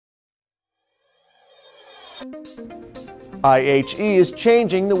IHE is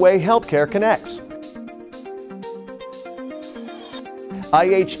changing the way healthcare connects.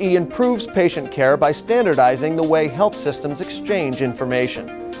 IHE improves patient care by standardizing the way health systems exchange information.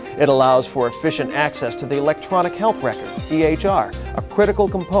 It allows for efficient access to the electronic health record, EHR, a critical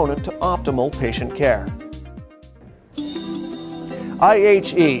component to optimal patient care.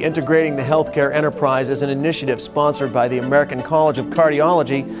 IHE, Integrating the Healthcare Enterprise, is an initiative sponsored by the American College of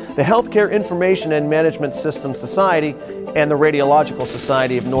Cardiology, the Healthcare Information and Management Systems Society, and the Radiological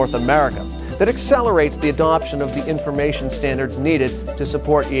Society of North America that accelerates the adoption of the information standards needed to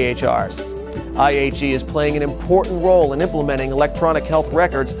support EHRs. IHE is playing an important role in implementing electronic health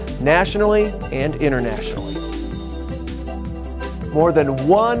records nationally and internationally. More than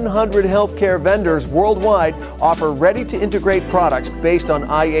 100 healthcare vendors worldwide offer ready-to-integrate products based on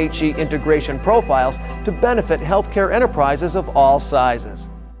IHE integration profiles to benefit healthcare enterprises of all sizes.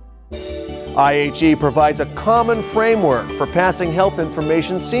 IHE provides a common framework for passing health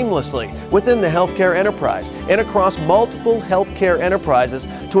information seamlessly within the healthcare enterprise and across multiple healthcare enterprises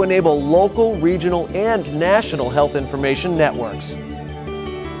to enable local, regional, and national health information networks.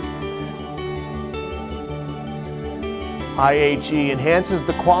 IHE enhances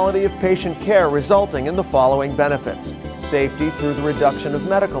the quality of patient care, resulting in the following benefits: safety through the reduction of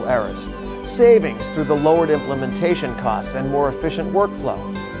medical errors, savings through the lowered implementation costs and more efficient workflow,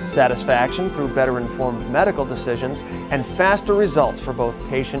 satisfaction through better informed medical decisions, and faster results for both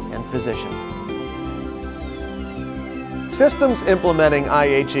patient and physician. Systems implementing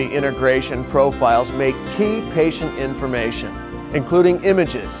IHE integration profiles make key patient information, including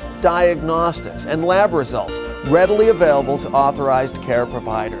images, diagnostics, and lab results, readily available to authorized care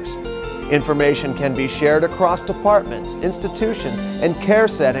providers. Information can be shared across departments, institutions, and care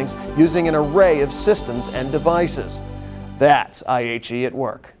settings using an array of systems and devices. That's IHE at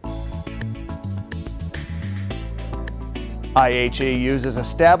work. IHE uses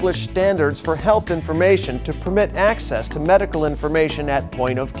established standards for health information to permit access to medical information at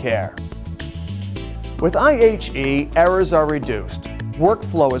point of care. With IHE, errors are reduced,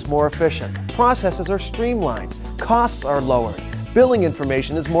 workflow is more efficient, processes are streamlined, costs are lowered, billing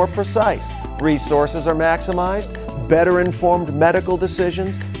information is more precise, resources are maximized, better informed medical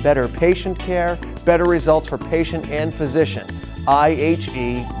decisions, better patient care, better results for patient and physician.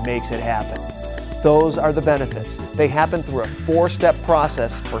 IHE makes it happen. Those are the benefits. They happen through a four-step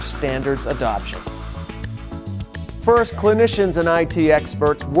process for standards adoption. First, clinicians and IT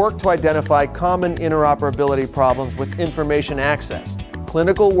experts work to identify common interoperability problems with information access,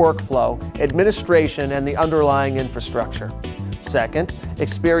 clinical workflow, administration, and the underlying infrastructure. Second,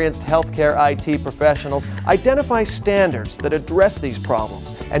 experienced healthcare IT professionals identify standards that address these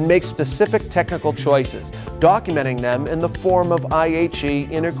problems and make specific technical choices, documenting them in the form of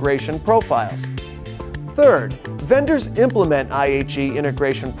IHE integration profiles. Third, vendors implement IHE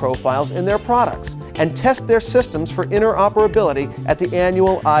integration profiles in their products and test their systems for interoperability at the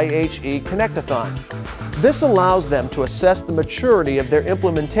annual IHE Connect-a-thon. This allows them to assess the maturity of their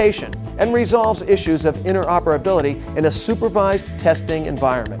implementation and resolves issues of interoperability in a supervised testing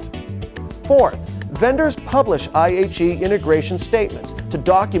environment. Fourth, vendors publish IHE integration statements to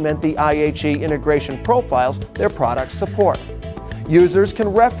document the IHE integration profiles their products support. Users can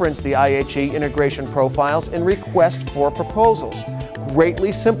reference the IHE integration profiles in request for proposals,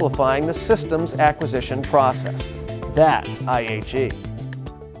 greatly simplifying the systems acquisition process. That's IHE.